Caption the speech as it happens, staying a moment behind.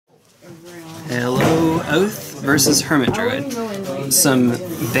Hello, Oath versus Hermit Druid. Some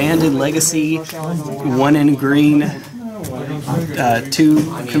Banded Legacy, 1 in green, 2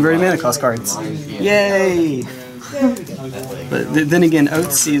 converted mana cost cards. Yay! But then again,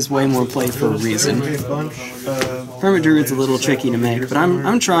 Oath sees way more play for a reason. Hermit Druid's a little tricky to make, but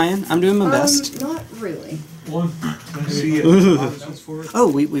I'm trying. I'm doing my best. Not really.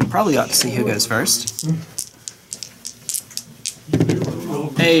 Oh, we probably ought to see who goes first.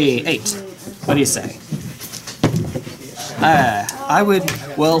 Hey, 8. What do you say? I would,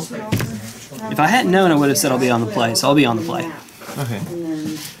 well, if I hadn't known, I would have said I'll be on the play, so I'll be on the play. Okay.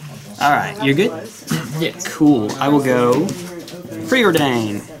 Alright, you're good? Yeah. Cool. I will go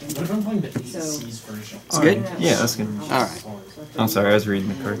Preordain. It's good? Yeah, that's good. Alright. I'm sorry, I was reading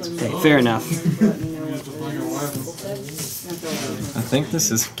the cards. Hey, fair enough. I think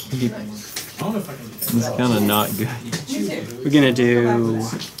this is keep. This is kind of not good. We're gonna do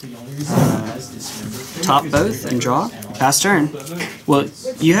top both and draw. Pass turn. Well,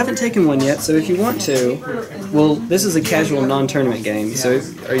 you haven't taken one yet, so if you want to, well, this is a casual non-tournament game. So,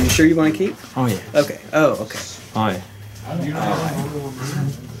 are you sure you want to keep? Oh yeah. Okay. Oh, okay. Oh yeah.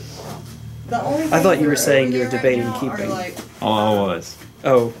 I thought you were saying you were debating keeping. Oh, I was.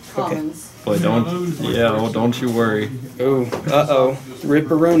 Oh, okay. But don't you worry. Oh, uh-oh.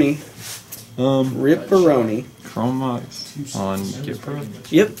 Ripperoni. Ripperoni. Chrome Mox on Gift Pro.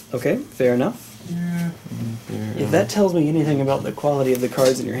 Yep, okay, fair enough. If that tells me anything about the quality of the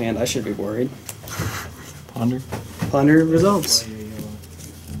cards in your hand, I should be worried. Ponder. Ponder resolves.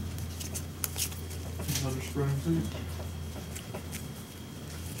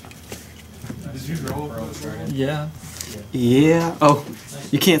 Yeah. Yeah. Oh,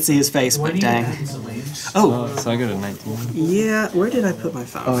 you can't see his face, but dang. Oh. So I got a 19. Yeah, where did I put my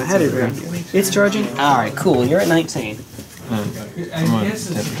phone? Oh, I had it around here. It's charging? Alright, cool. You're at 19.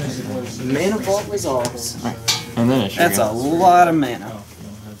 Mana Vault resolves. Alright. And then it That's a lot of mana.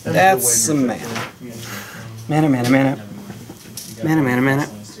 That's some mana. Mana, mana, mana. Mana, mana, mana.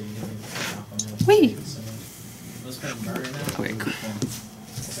 Whee! Okay, cool.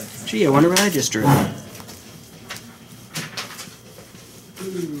 Gee, I wonder what I just drew.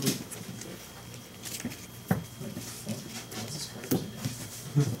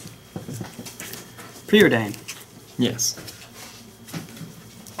 Preordain. Yes.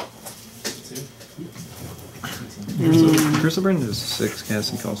 Crystal Burn is 6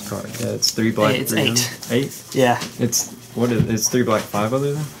 casting cost card. Yeah, it's 3 black. It's 3 8. 8? Yeah. It's it's 3 black, 5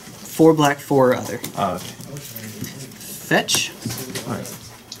 other than? 4 black, 4 other. Oh, okay. Fetch. Alright.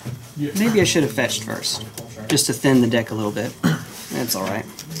 Maybe I should have fetched first, just to thin the deck a little bit. That's all right.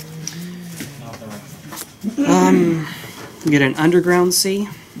 Get an Underground Sea.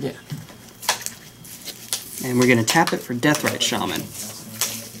 Yeah. And we're gonna tap it for Deathrite Shaman.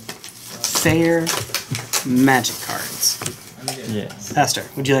 Fair magic cards. Yes. Pastor,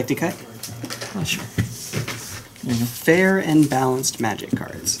 would you like to cut? Oh, sure. Fair and balanced magic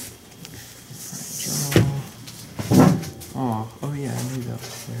cards. Oh yeah, I knew that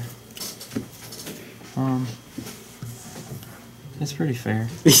was fair. It's pretty fair.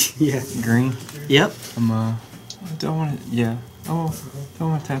 Yeah. Green. Yep. Don't want to. Yeah. Oh,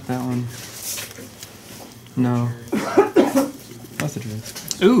 don't want to tap that one. No. That's a druid.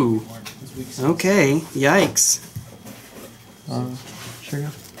 Ooh. Okay. Yikes.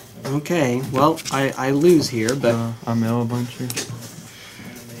 Sure. Okay. Well, I lose here, but I mill a bunch here.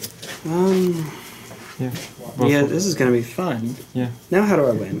 Yeah. Yeah, this is gonna be fun. Yeah. Now how do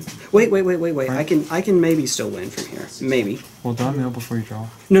I win? Wait. I can maybe still win from here. Maybe. Well, do I mill before you draw?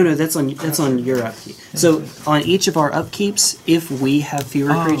 No, that's on your upkeep. So on each of our upkeeps, if we have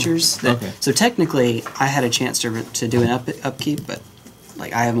fewer creatures, so technically I had a chance to do an upkeep, but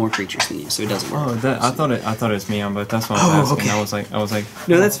like I have more creatures than you, so it doesn't work. Oh, I thought it was me on, but that's why I was asking. Okay. I was like.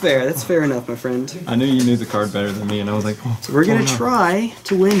 No, that's fair. That's fair enough, my friend. I knew you knew the card better than me, and I was like, oh. So we're gonna try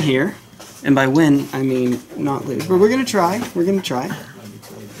to win here. And by win, I mean not lose. But we're gonna try. We're gonna try.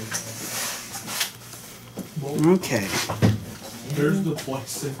 Okay. There's the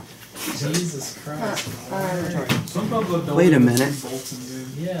plastic. Jesus Christ. Wait a minute.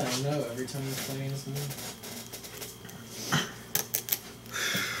 Yeah, I know. Every time you're playing this game.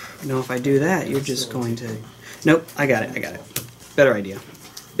 No, if I do that, you're just going to... Nope, I got it. Better idea.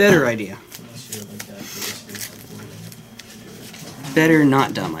 Better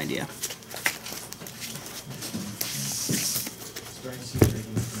not dumb idea.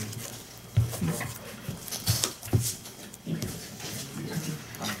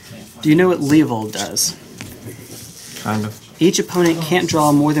 Do you know what Leovold does? Kind of. Each opponent can't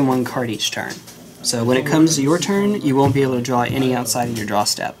draw more than one card each turn. So when it comes to your turn, you won't be able to draw any outside of your draw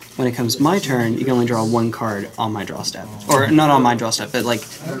step. When it comes to my turn, you can only draw one card on my draw step. Or not on my draw step, but like,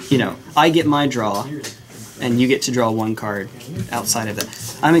 you know, I get my draw, and you get to draw one card outside of that.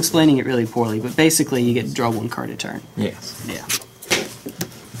 I'm explaining it really poorly, but basically you get to draw one card a turn. Yes. Yeah.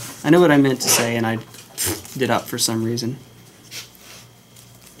 I know what I meant to say, and I did up for some reason.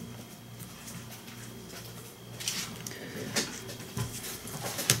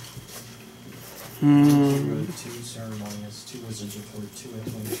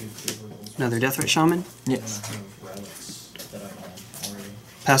 Another Deathrite Shaman? Yes.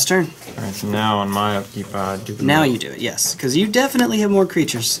 Pass turn. Alright, so now on my upkeep, I do the Now you do it, yes. Because you definitely have more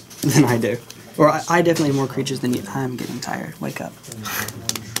creatures than I do. Or I definitely have more creatures than you. I'm getting tired. Wake up.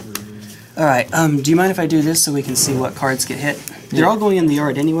 Alright, do you mind if I do this so we can see what cards get hit? They're all going in the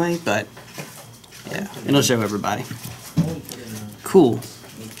yard anyway, but yeah, it'll show everybody. Cool.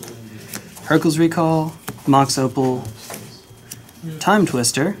 Hercules Recall, Mox Opal, Time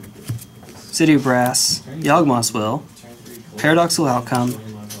Twister, City of Brass, Yawgmoth's Will, Paradoxical Outcome,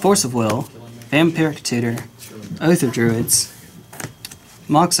 Force of Will, Vampiric Tutor, Oath of Druids,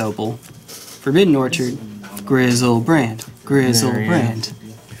 Mox Opal, Forbidden Orchard, Grizzlebrand.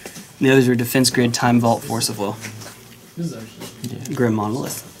 And the others were Defense Grid, Time Vault, Force of Will. Grim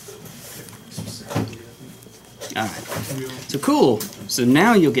Monolith. Alright. So cool. So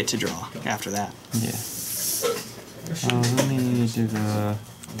now you'll get to draw after that. Yeah. Let me do the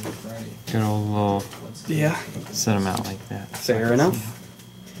good old little... Yeah. Set them out like that. Fair enough.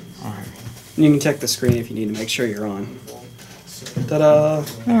 Alright. You can check the screen if you need to make sure you're on. Ta-da!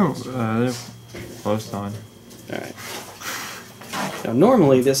 Oh, they're close on. Alright. Now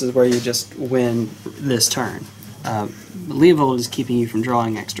normally this is where you just win this turn. Leovold is keeping you from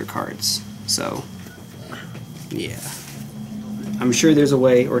drawing extra cards. So, yeah. I'm sure there's a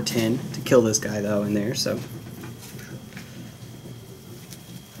way, or 10, to kill this guy though in there, so.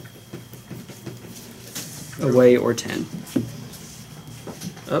 A way or 10.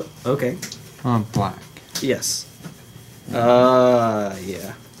 Oh, okay. Black. Yes.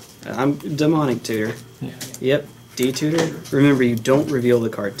 Yeah. I'm Demonic Tutor. Yeah. Yep. D-Tutor. Remember, you don't reveal the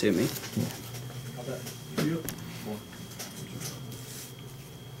card to me.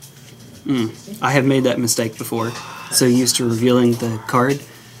 I have made that mistake before. So used to revealing the card.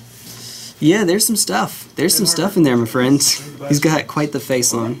 Yeah, there's some stuff. There's some stuff in there, my friends. He's got quite the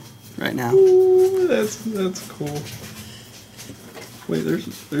face on right now. Ooh, that's cool. Wait,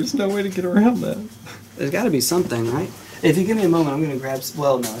 there's no way to get around that. There's got to be something, right? If you give me a moment, I'm going to grab...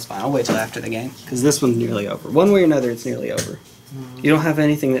 Well, no, it's fine. I'll wait till after the game, because this one's nearly over. One way or another, it's nearly over. You don't have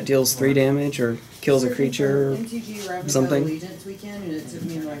anything that deals 3 damage or kills a creature or something? I think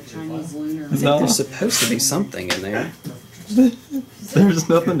there's supposed to be something in there. There's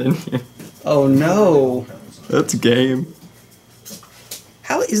nothing in here. Oh, no. That's game.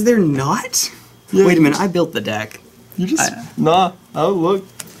 How is there not? Yeah, Wait a minute, I built the deck. You just... Nah. Oh, look.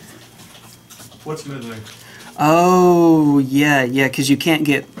 What's midrange? Oh, yeah, because you can't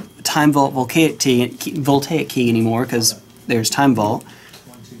get Time Vault Voltaic Key anymore because there's Time Vault.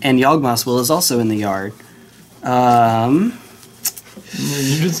 And Yawgmoth's Will is also in the yard. You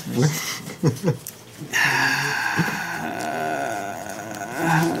just...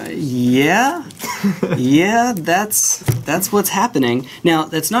 Yeah, that's what's happening. Now,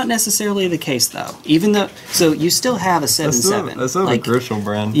 that's not necessarily the case, though. Even though, so you still have a 7/7. That's not like, a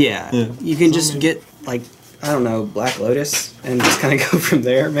Grizzlebrand. Yeah, you can just get like I don't know, Black Lotus, and just kind of go from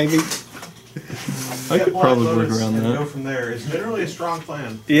there, maybe. I could probably work around that. Go from there. It's generally a strong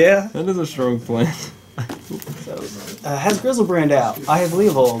plan. Yeah, that is a strong plan. Has Grizzlebrand out? I have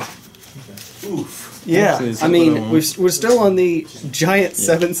Leovold. Oof. Yeah, actually, I mean, we're still on the giant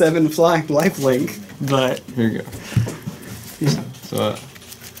 7/7 flying lifelink, but here you go. So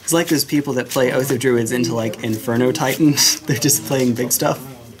it's like those people that play Oath of Druids into like Inferno Titans. They're just playing big stuff.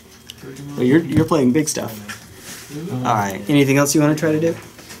 Well, you're playing big stuff. All right. Anything else you want to try to do?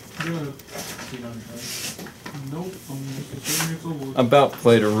 I about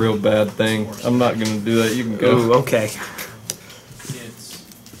played a real bad thing. I'm not gonna do that. You can go. Ooh, okay.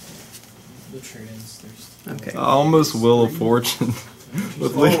 Okay. I almost Will of Fortune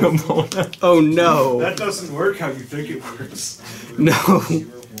with Leovold. Oh no. That doesn't work how you think it works. No.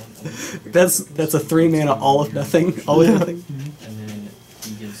 That's a 3-mana all of nothing. All of nothing.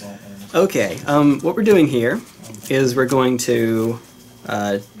 Okay. What we're doing here is we're going to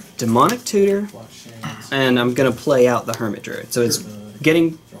Demonic Tutor, and I'm gonna play out the Hermit Druid. So it's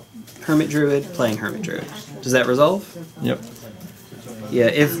getting Hermit Druid, playing Hermit Druid. Does that resolve? Yep. Yeah,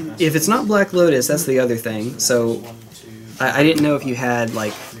 if it's not Black Lotus, that's the other thing. So I didn't know if you had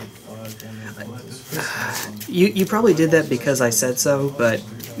like You probably did that because I said so, but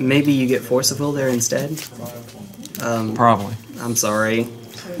maybe you get Force of Will there instead. Probably. I'm sorry.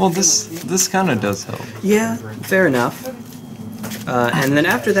 Well, this kind of does help. Yeah, fair enough. And then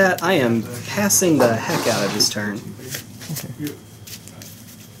after that, I am passing the heck out of this turn. Okay.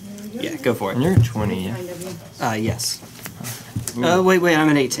 Yeah, go for And it. you're at 20, yeah? Yes. Wait, I'm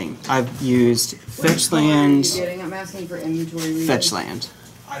at 18. I've used Fetch Land, I'm asking for inventory. Fetch Land.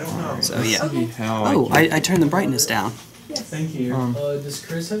 I don't know. So yeah. See how Oh, I I turned the brightness down. Thank you. Does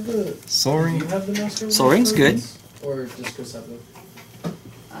Chris have the? Soul Do you Ring? have the master? Soul Ring's good. Or does Chris have the?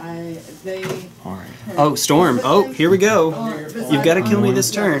 They. Alright. Oh, Storm. Oh, here we go. You've got to kill me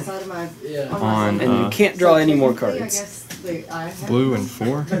this turn. Yeah. On And you can't draw any more cards. blue and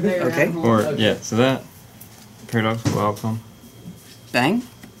 4? Okay. Or, yeah, so that. Paradoxical outcome. Bang.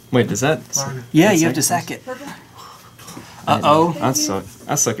 Wait, does that. Yeah, you have to sack it. Uh-oh.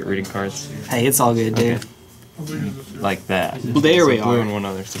 I suck at reading cards. Hey, it's all good, dude. Like that. There we So blue are. and one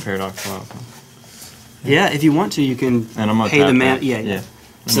other, so paradoxical outcome. Yeah, if you want to, you can And I'm gonna pay tap the mana. that. Yeah. Yeah.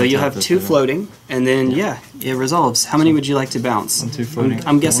 I'm So gonna you'll tap have this 2 for that. floating, and then, yeah, it resolves. How many would you like to bounce? And 2 floating.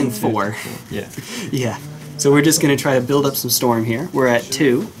 I'm guessing 1, 2, 4. 4. Yeah. Yeah. So we're just going to try to build up some Storm here. We're at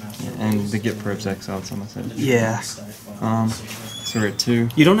 2. And the get probes exiled on my side. Yeah. So we're at 2.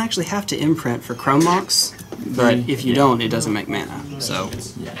 You don't actually have to imprint for Chrome Mox, but if you don't, it doesn't make mana. So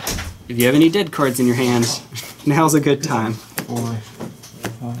if you have any dead cards in your hand, now's a good time. 4,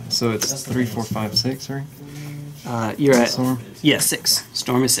 5. So it's 3, 4, 5, 6, right? You're at Storm? yeah 6.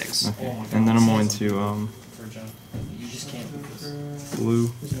 Storm is 6. Okay. And then I'm going to You just can't.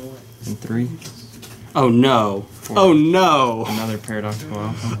 blue and 3. Oh no! 4. Oh no! Another paradoxical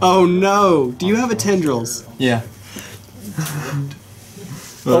outcome. Oh no! Do you have a tendrils? Yeah.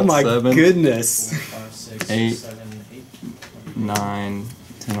 Oh my 7, goodness! 5, 6, 8, 7, 8. 9,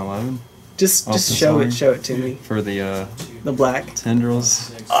 10, 11. Just Also show sorry. it. Show it to me. For the The black.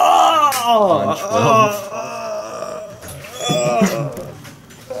 tendrils. Oh!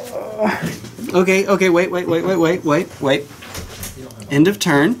 Okay, wait. End of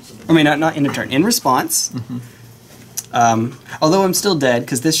turn. I mean, not end of turn. In response. Although I'm still dead,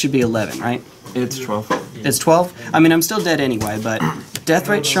 because this should be 11, right? It's 12. It's 12? I mean, I'm still dead anyway, but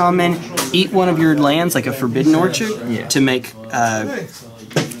Deathrite Shaman, eat one of your lands, like a Forbidden Orchard, Yeah. to make...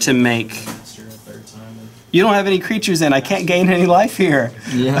 You don't have any creatures in. I can't gain any life here.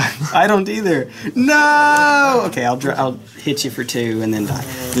 Yeah. I don't either. No! Okay, I'll hit you for 2 and then die.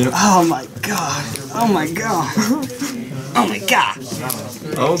 Yep. Oh my god. Oh my god. Oh my god.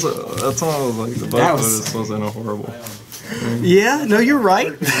 That's all I was like, the That Black was- Lotus wasn't a horrible. Yeah, no, you're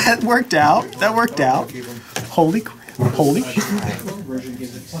right. That worked out. Holy crap. Holy shit.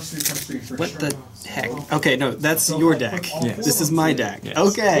 What the heck? Okay, no, that's your deck. Yes. This is my deck. Yes.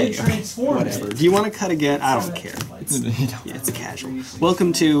 Okay. Whatever. Do you want to cut again? I don't care. It's casual.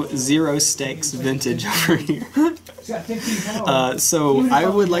 Welcome to Zero Stakes Vintage over here. So I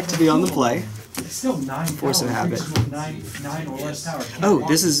would like to be on the play. Force of habit. Oh,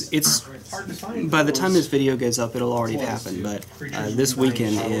 it's by the time this video goes up, it'll already have happened. But this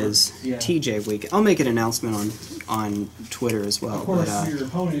weekend is TJ week. I'll make an announcement on Twitter as well. But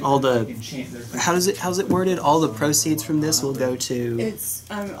all the how's it worded? All the proceeds from this will go to. It's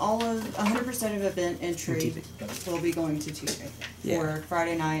all of 100% of event entry will be going to TJ for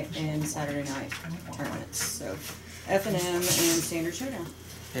Friday night and Saturday night tournaments. So F&M and Standard Showdown.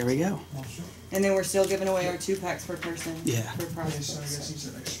 There we go. And then we're still giving away our 2 packs per person. Yeah. For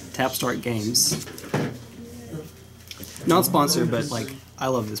prize. Tap Start Games. Not sponsored, but like I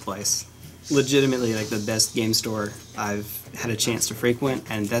love this place. Legitimately, like the best game store I've had a chance to frequent,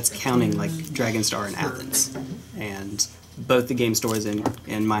 and that's counting like Dragon Star in Athens, and both the game stores in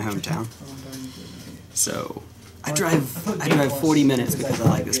my hometown. So I drive 40 minutes because I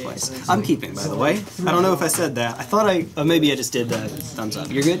like this place. I'm keeping, by the way. I don't know if I said that. I thought maybe I just did the thumbs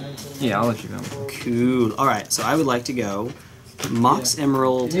up. You're good? Yeah, I'll let you go. Cool. All right, so I would like to go Mox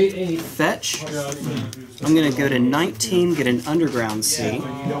Emerald Fetch. I'm gonna go to 19, get an Underground Sea.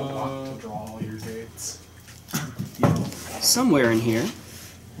 Somewhere in here.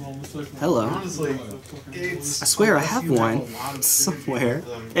 Hello. I swear I have one somewhere.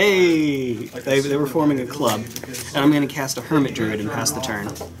 Hey! They were forming a club. And I'm going to cast a Hermit Druid and pass the turn.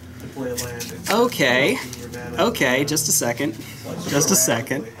 Okay. Okay, just a second. Just a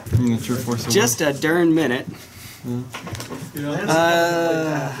second. Just a darn minute.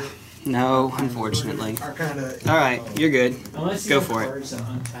 No, unfortunately. Alright, you're good. Go for it.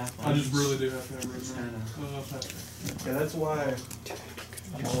 I just really do have to have. Yeah, that's why.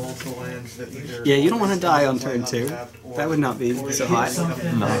 all the lands that either. Yeah, you don't want to die on turn 2. That would not be so hot.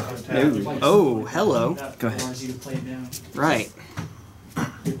 No. Oh, hello. Go ahead. Allows you to play it down. Right.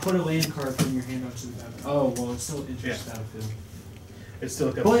 You put a land card from your hand onto the battlefield. Oh, well, it's still enters the battlefield. It's still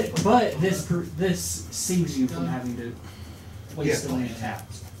a couple. But this saves you from having to waste the land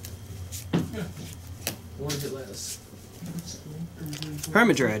tapped. Or is it less?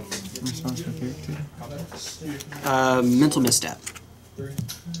 Hermit Druid. Response for character. Mental misstep.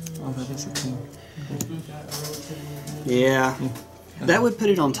 Oh, that is a thing. Yeah. That would put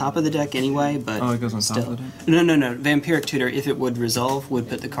it on top of the deck anyway, but Oh, it goes on top still. of the deck? No. Vampiric Tutor, if it would resolve, would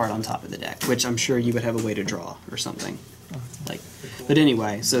put the card on top of the deck, which I'm sure you would have a way to draw or something. But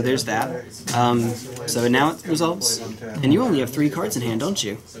anyway, so there's that. So now it resolves, and you only have 3 cards in hand, don't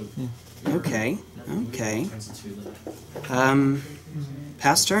you? Okay.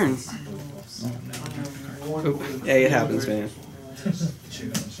 Pass turn. Oh, yeah, it happens, man.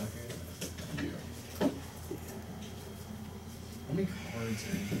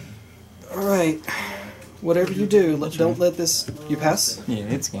 Alright. Whatever you do, don't let this... You pass? Yeah,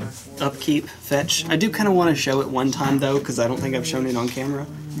 it's game. Upkeep, fetch. I do kind of want to show it one time, though, because I don't think I've shown it on camera.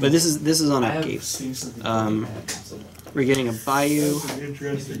 But this is on upkeep. We're getting a Bayou. That's an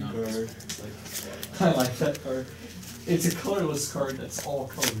interesting card. I like that card. It's a colorless card that's all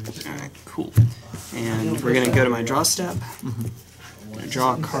colors. Alright, cool. And we're going to go to my draw step.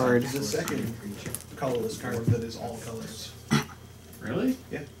 Draw a card. It's the second colorless card that is all colors. Really?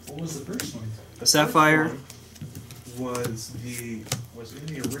 Yeah. What was the first one? The Sapphire. first one was in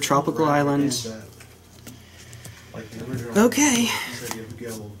the original Tropical draft Island. that, like the original Okay. City of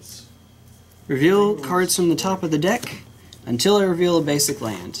Guilds. Reveal cards from the top of the deck until I reveal a basic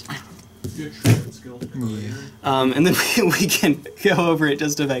land. Good Trades Guild. Yeah. And then we can go over it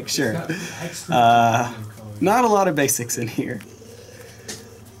just to make sure. Not a lot of basics in here.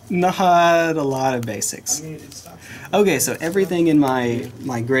 Not a lot of basics. I mean, it's not. Okay, so everything in my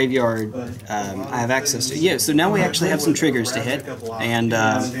graveyard I have access to. Yeah, so now we actually have some triggers to hit, and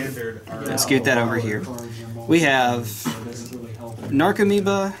let's scoot that over here. We have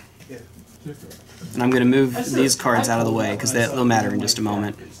Narcomoeba, and I'm going to move these cards out of the way because they'll matter in just a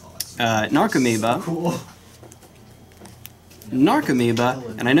moment. Narcomoeba,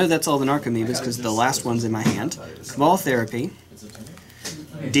 and I know that's all the Narcomoebas because the last one's in my hand. Cabal Therapy,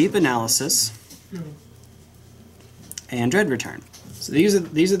 Deep Analysis, and Dread Return. So these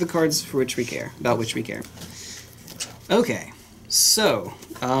are the cards for which we care, about which we care. Okay, so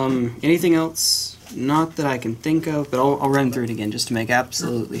anything else? Not that I can think of, but I'll run through it again just to make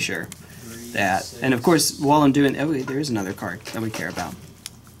absolutely sure that. And of course, while I'm doing, oh, there is another card that we care about.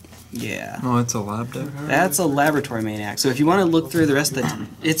 Yeah. Oh, it's a lab deck? That's a Laboratory Maniac. So if you want to look through the rest of the...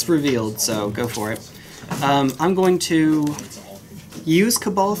 It's revealed, so go for it. I'm going to use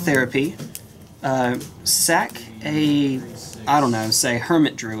Cabal Therapy, sack a, I don't know, say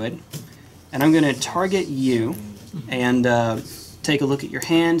Hermit Druid, and I'm going to target you and take a look at your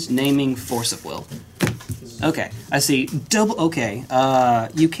hand, naming Force of Will. Okay, I see. Okay,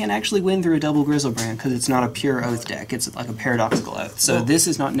 you can't actually win through a double Grizzlebrand because it's not a pure Oath deck. It's like a Paradoxical Oath. So this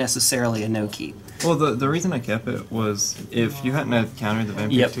is not necessarily a no-keep. Well, the reason I kept it was if you hadn't had countered the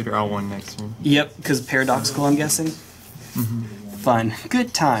Vampire Tutor, I'll win next turn. Yep, because Paradoxical, I'm guessing? Mm-hmm. Fun.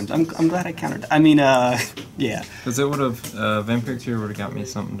 Good times. I'm glad I countered. I mean, yeah. Because it would have, Vampire Tutor would have got me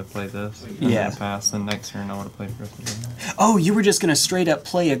something to play this. And Yeah. then pass, then next turn I would have played Grizzlebrand. Oh, you were just going to straight up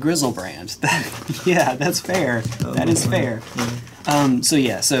play a Grizzlebrand. Yeah, that's fair. That is fair. So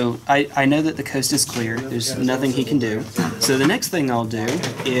yeah, so I know that the coast is clear. There's nothing he can do. So the next thing I'll do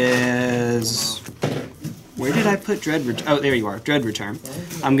is... Where did I put Dread Return? Oh, there you are, Dread Return.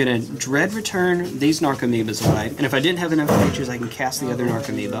 I'm going to Dread Return these Narcomoebas away, and if I didn't have enough creatures, I can cast the other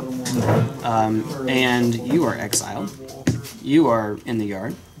Narcomoeba. And you are exiled. You are in the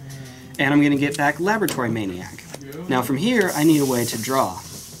yard. And I'm going to get back Laboratory Maniac. Now from here, I need a way to draw.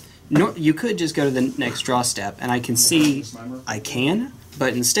 No, you could just go to the next draw step, and I can see I can,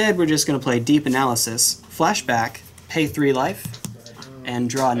 but instead we're just going to play Deep Analysis, Flashback, pay 3 life, and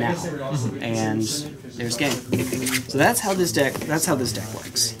draw now. And there's game. So that's how this deck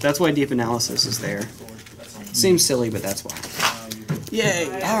works. That's why Deep Analysis is there. Seems silly, but that's why. Yay!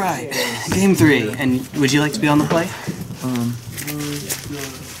 Alright. Game 3. And would you like to be on the play?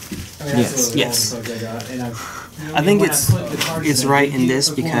 Yes. Yes. I think it's right in this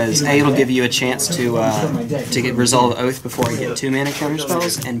because A, it'll give you a chance to get Resolve Oath before I get 2 mana counter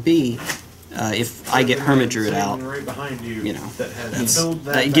spells, and B, if I get Hermit Druid out, you know,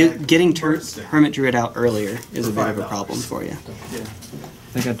 getting Hermit Druid out earlier is a bit of a problem for you.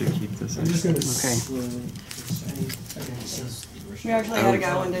 think I do keep this. I'm just gonna Okay. We actually had a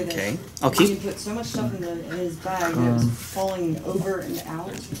guy one day that Okay. I'll he keep. put so much stuff in his bag that it was falling over and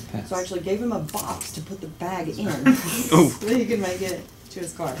out. So I actually gave him a box to put the bag in. Oh. So he could make it to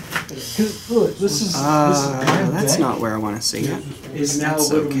his car. Look, this is That's not where I want to see it. is now That's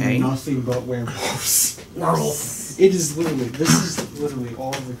literally okay. nothing but werewolves. It is literally. This is literally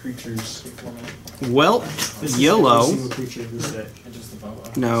all of the creatures. Well, This is YOLO. every single creature in this deck.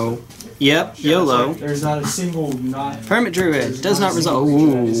 No. Yep, YOLO. There's not a single not. Hermit Druid does not resolve.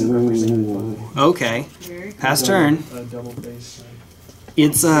 Ooh. Okay. Very cool. Pass turn. Double face.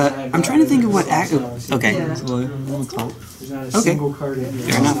 It's I'm trying to think of what act. Okay. Yeah. There's not a Okay. single card in here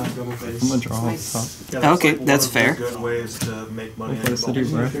Fair that's enough. not double face. I'm gonna draw Nice. top. Yeah, Okay, like that's one of the fair. Good ways to make money. Okay, so do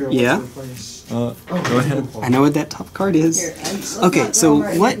breath. Yeah. Go ahead. I know what that top card is. Here, let's Okay, not so go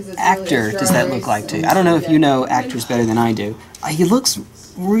right what because it's actor really does that look like to you? I don't know if you Yeah. know actors better than I do. He looks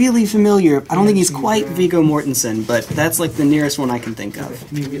really familiar. I don't think he's quite Viggo Mortensen, but that's like the nearest one I can think of.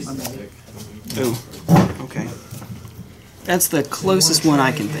 Can you get my bag? Ooh, okay. That's the closest one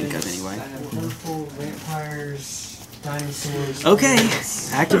I can think of anyway. I have purple vampires, dinosaurs. Okay,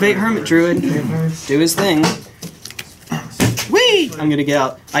 activate Hermit Druid. Vampires. Do his thing. Whee! I'm gonna get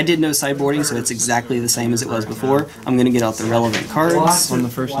out. I did no sideboarding, so it's exactly the same as it was before. I'm gonna get out the relevant cards. On the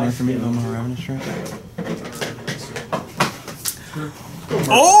first Narcomoeba on my Ravenous Strike.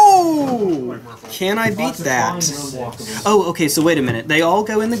 Oh! Can I beat that? Oh, okay, so wait a minute. They all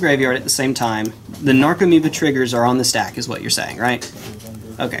go in the graveyard at the same time. The Narcomoeba triggers are on the stack, is what you're saying, right?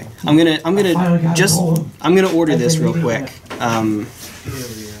 Okay. I'm gonna order this real quick.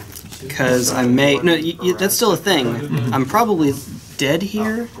 Because I may... No, that's still a thing. I'm probably dead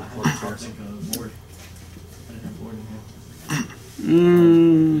here.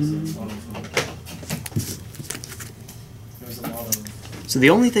 So the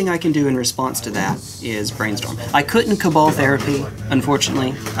only thing I can do in response to that is brainstorm. I couldn't Cabal Therapy,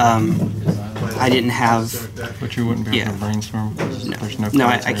 unfortunately. I didn't have... But you wouldn't be able Yeah. to brainstorm. There's no No,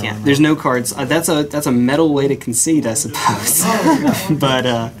 cards I here can't. on There's no cards. That's a metal way to concede, I suppose.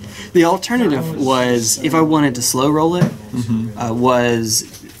 But the alternative was, if I wanted to slow roll it, was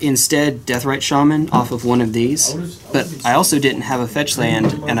instead Deathrite Shaman off of one of these. But I also didn't have a fetch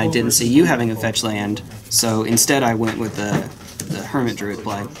land, and I didn't see you having a fetch land. So instead I went with the Hermit Druid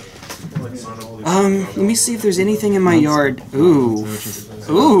play. Let me see if there's anything in my yard. Ooh.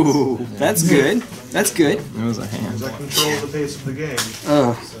 Ooh, that's good. That's good. It was a hand. I control the pace of the game.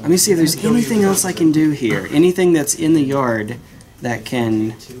 Let me see if there's anything else I can do here. Anything that's in the yard that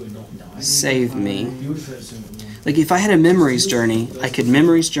can save me. Like if I had a Memories Journey, I could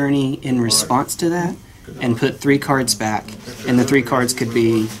Memories Journey in response to that and put 3 cards back. And the 3 cards could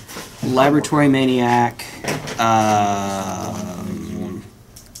be Laboratory Maniac,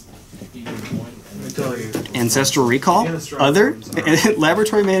 Ancestral Recall, Other,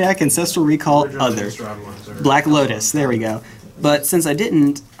 Laboratory Maniac, Ancestral Recall, Other, Black Lotus, there we go. But since I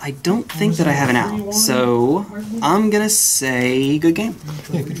didn't, I don't think that I have an out. So I'm gonna say good game.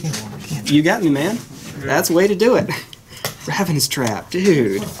 You got me, man. That's the way to do it. Ravenous Trap,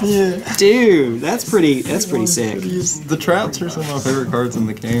 dude. Yeah. Dude, that's pretty sick. The traps are some of my favorite cards in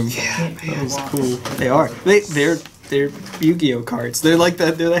the game. Yeah, that was cool. They are. They're Yu-Gi-Oh cards. They're like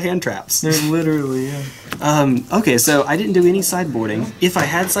they're the hand traps. They're literally, yeah. Okay, so I didn't do any sideboarding. If I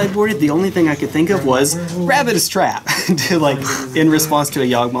had sideboarded, the only thing I could think of was Ravenous Trap, to like in response to a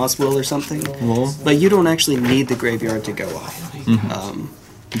Yawgmoth's Will or something. Well, But you don't actually need the graveyard to go off.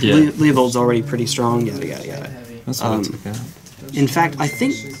 yeah. Leovold's already pretty strong. Yada yada yada. That's what I took out. In fact, I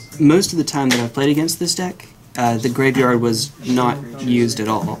think most of the time that I've played against this deck, the graveyard was not used at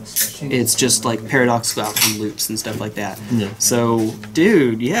all. It's just like paradoxical outcome loops and stuff like that. Yeah. So,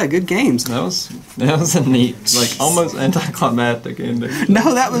 dude, yeah, good games. That was a neat, like almost anticlimactic ending.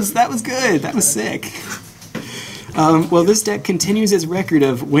 No, that was good. That was sick. Well, this deck continues its record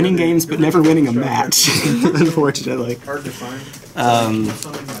of winning games but never winning a match, unfortunately. Hard to find.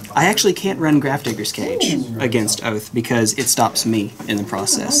 I actually can't run Grafdigger's Cage against Oath because it stops me in the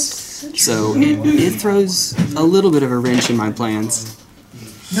process. So it throws a little bit of a wrench in my plans.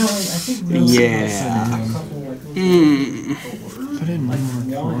 No, I think Yeah. Put in one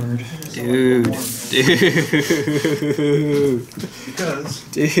more card. Dude.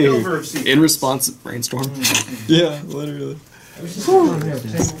 Dude. In response, brainstorm. Yeah, literally.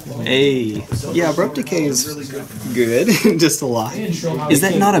 Hey. Yeah, Abrupt Decay is good. Just a lot. Is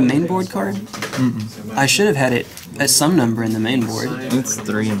that not a main board card? I should have had it at some number in the main board. It's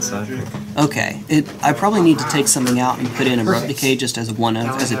 3 inside. Okay. I probably need to take something out and put in Abrupt Decay just as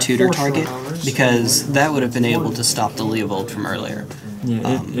a tutor target, because that would have been able to stop the Leovold from earlier.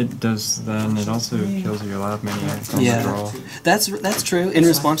 Yeah, it does that, and it also kills your Lab Maniac on the draw. That's true. In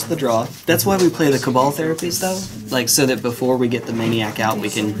response to the draw, that's why we play the Cabal Therapies though, like so that before we get the Maniac out, we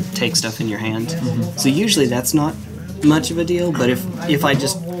can take stuff in your hand. So usually that's not much of a deal. But if I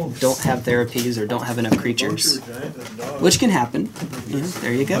just don't have therapies or don't have enough creatures, which can happen, you know,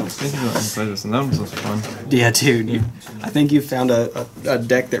 there you go. Thinking about play this, and that was fun. Yeah, dude. I think you found a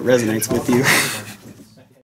deck that resonates with you.